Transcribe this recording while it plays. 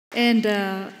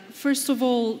And first of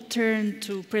all, turn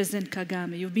to President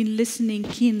Kagame. You've been listening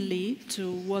keenly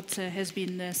to what has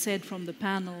been said from the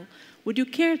panel. Would you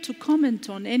care to comment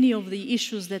on any of the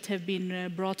issues that have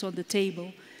been brought on the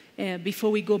table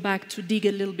before we go back to dig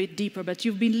a little bit deeper? But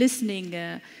you've been listening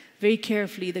very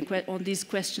carefully on these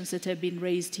questions that have been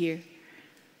raised here.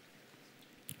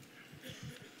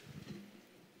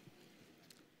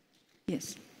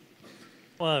 Yes.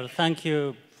 Well, thank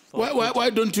you. Why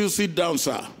don't you sit down,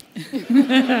 sir?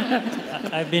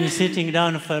 I've been sitting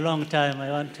down for a long time.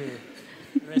 I want to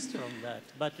rest from that.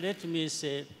 But let me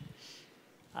say,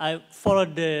 I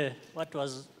followed what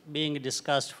was being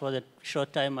discussed for the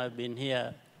short time I've been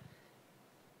here.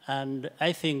 And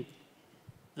I think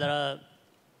there are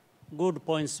good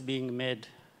points being made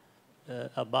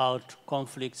about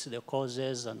conflicts, the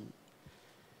causes, and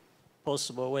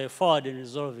possible way forward in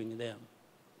resolving them.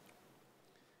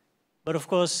 But of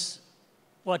course,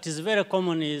 what is very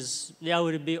common is there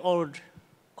will be old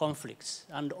conflicts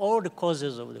and old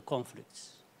causes of the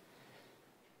conflicts.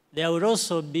 There will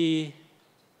also be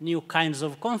new kinds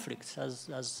of conflicts,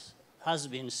 as has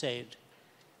been said,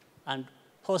 and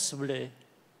possibly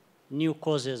new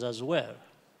causes as well.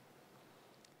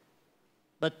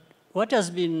 But what has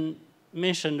been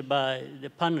mentioned by the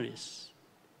panelists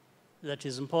that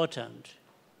is important,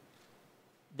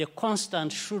 the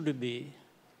constant should be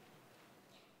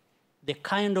the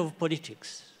kind of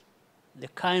politics, the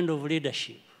kind of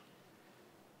leadership,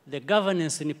 the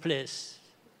governance in place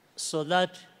so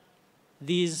that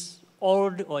these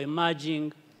old or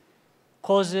emerging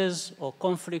causes or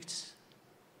conflicts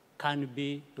can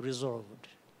be resolved.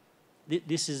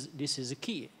 This is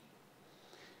key.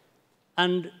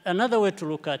 And another way to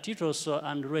look at it also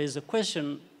and raise a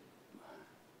question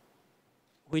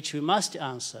which we must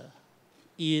answer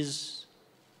is,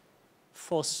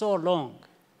 for so long,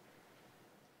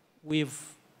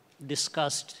 we've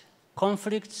discussed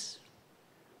conflicts,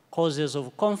 causes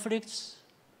of conflicts,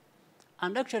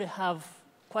 and actually have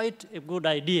quite a good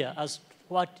idea as to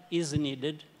what is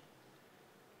needed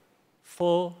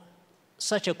for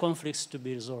such a conflict to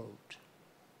be resolved.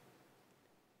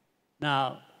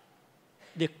 Now,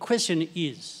 the question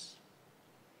is,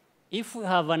 if we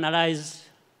have analyzed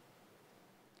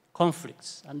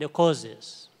conflicts and the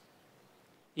causes,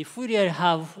 if we really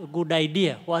have a good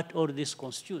idea what all this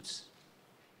constitutes,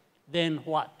 then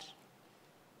what?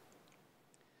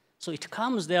 So it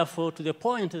comes, therefore, to the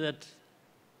point that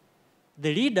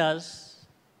the leaders,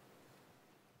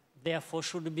 therefore,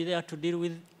 should be there to deal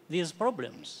with these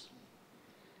problems.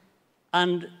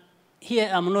 And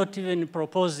here I'm not even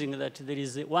proposing that there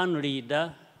is one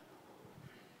leader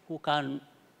who can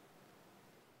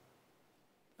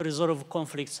resolve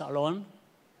conflicts alone,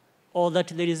 or that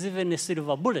there is even a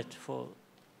silver bullet for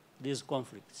these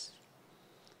conflicts.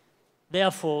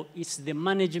 Therefore, it's the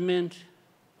management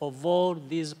of all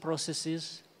these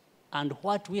processes and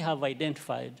what we have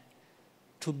identified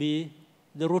to be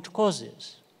the root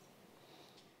causes.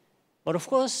 But of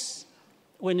course,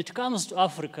 when it comes to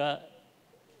Africa,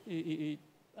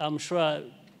 I'm sure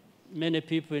many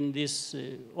people in this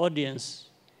audience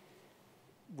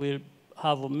will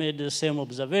have made the same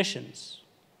observations.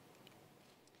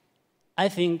 I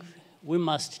think we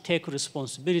must take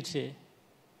responsibility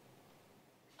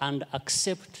and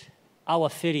accept our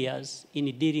failures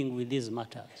in dealing with these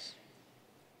matters.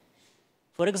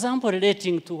 For example,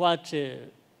 relating to what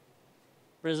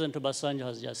President Obasanjo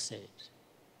has just said,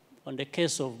 on the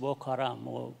case of Boko Haram,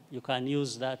 or you can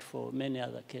use that for many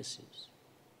other cases.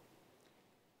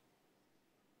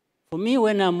 For me,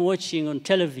 when I'm watching on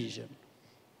television,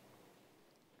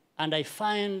 and I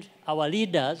find our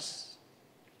leaders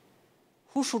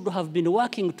who should have been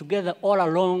working together all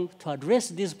along to address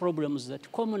these problems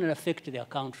that commonly affect their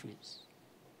countries,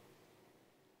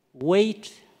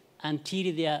 wait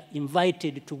until they are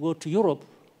invited to go to Europe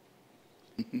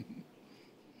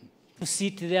to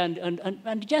sit there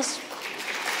and just,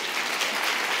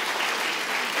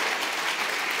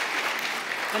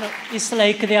 it's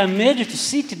like they are made to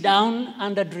sit down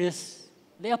and address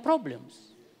their problems.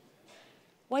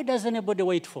 Why does anybody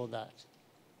wait for that?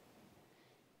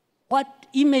 What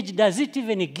image does it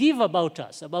even give about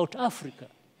us, about Africa?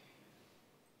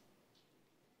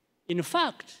 In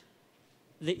fact,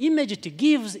 the image it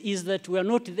gives is that we are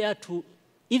not there to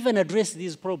even address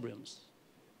these problems.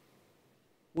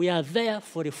 We are there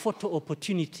for a photo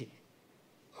opportunity.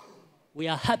 We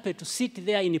are happy to sit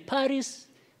there in Paris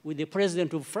with the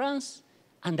president of France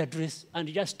and address and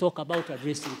just talk about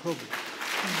addressing problems.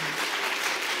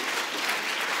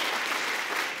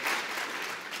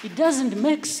 It doesn't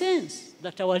make sense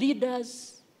that our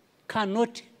leaders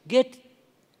cannot get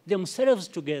themselves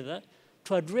together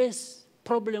to address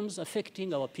problems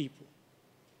affecting our people.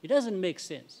 It doesn't make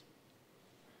sense.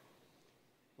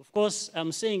 Of course,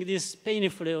 I'm saying this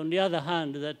painfully on the other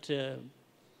hand that,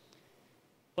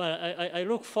 well, I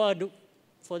look forward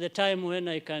for the time when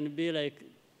I can be like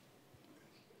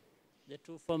the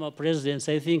two former presidents.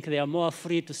 I think they are more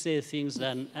free to say things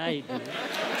than I do.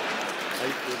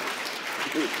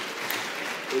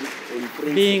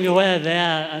 Being where they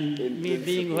are and me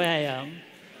being where I am.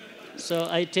 So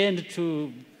I tend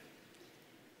to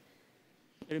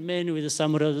remain with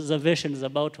some reservations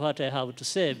about what I have to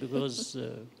say because,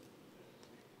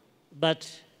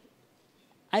 but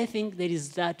I think there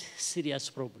is that serious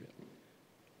problem.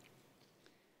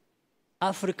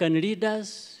 African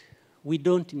leaders, we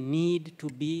don't need to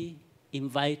be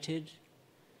invited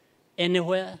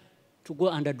anywhere to go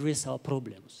and address our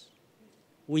problems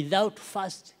without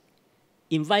first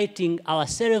inviting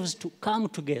ourselves to come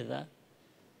together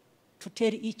to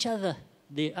tell each other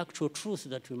the actual truth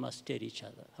that we must tell each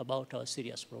other about our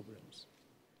serious problems.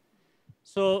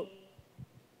 So,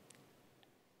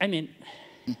 I mean,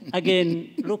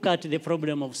 again, look at the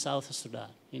problem of South Sudan,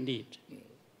 indeed.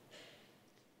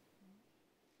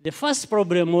 The first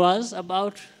problem was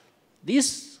about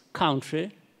this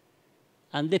country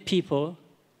and the people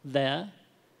there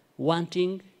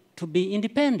wanting to be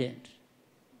independent.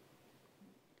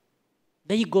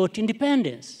 They got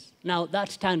independence. Now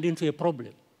that turned into a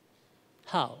problem.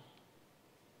 How?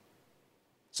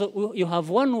 So you have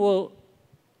one war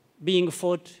being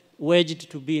fought, waged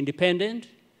to be independent,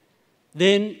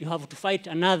 then you have to fight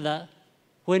another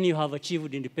when you have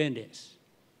achieved independence.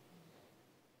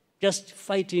 Just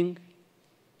fighting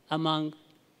among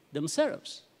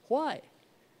themselves. Why?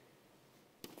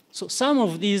 So some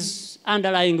of these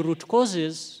underlying root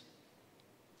causes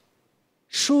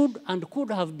should and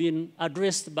could have been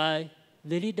addressed by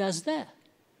the leaders there.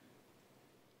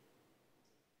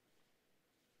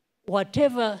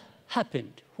 Whatever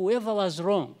happened, whoever was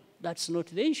wrong, that's not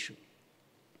the issue.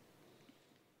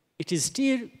 It is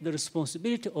still the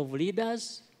responsibility of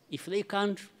leaders. If they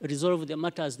can't resolve the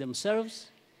matters themselves,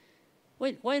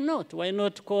 why not? Why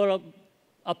not call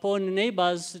upon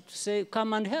neighbors to say,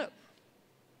 come and help?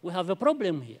 We have a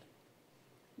problem here.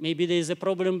 Maybe there is a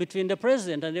problem between the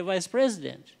president and the vice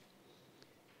president.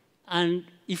 And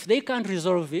if they can't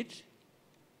resolve it,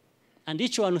 and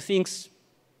each one thinks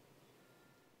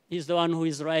he's the one who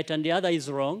is right and the other is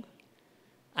wrong,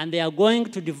 and they are going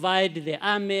to divide the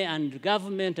army and the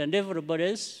government and everybody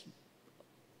else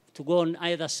to go on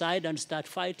either side and start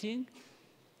fighting,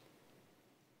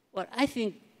 well, I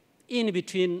think in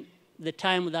between the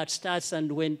time that starts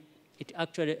and when it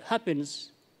actually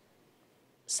happens,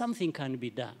 something can be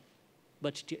done.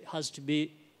 But it has to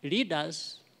be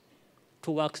leaders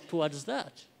to work towards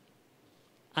that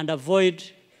and avoid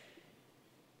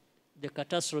the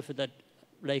catastrophe that,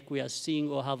 like we are seeing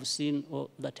or have seen or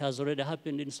that has already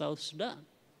happened in South Sudan.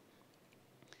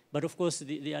 But of course,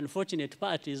 the unfortunate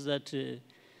part is that the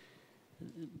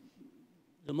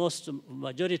most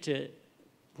majority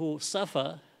who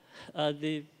suffer are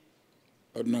the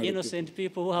innocent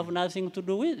people who have nothing to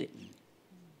do with it.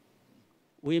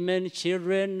 Women,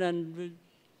 children, and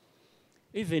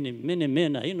even many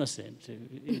men are innocent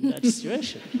in that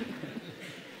situation.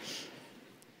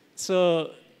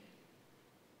 So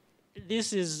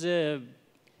this is,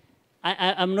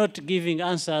 I'm not giving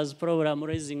answers, probably I'm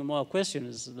raising more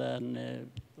questions than,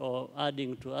 or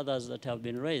adding to others that have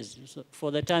been raised. So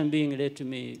for the time being, let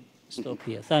me stop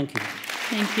here. Thank you.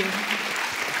 Thank you.